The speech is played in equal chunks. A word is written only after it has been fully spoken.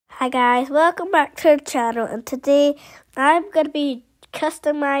Hi guys, welcome back to the channel, and today I'm going to be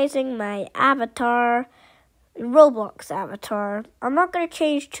customizing my avatar, Roblox avatar. I'm not going to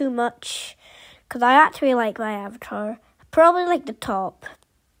change too much because I actually like my avatar. I probably like the top.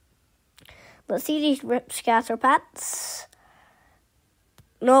 Let's see these ripped scatter pants.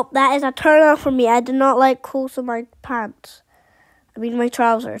 Nope, that is a turn off for me. I do not like clothes on my pants. I mean my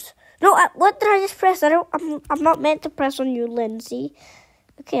trousers. No, what did I just press? I'm not meant to press on you, Lindsay.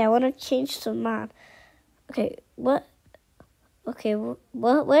 Okay, I want to change to man. Okay, what? Okay,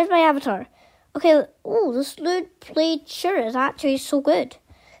 where's my avatar? Okay, oh, this nude plaid shirt is actually so good.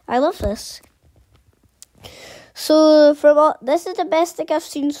 I love this. So, this is the best thing I've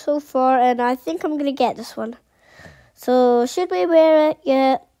seen so far, and I think I'm going to get this one. So, should we wear it?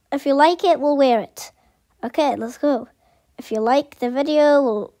 Yeah, if you like it, we'll wear it. Okay, let's go. If you like the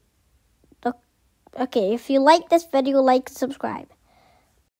video, Okay, if you like this video, like and subscribe.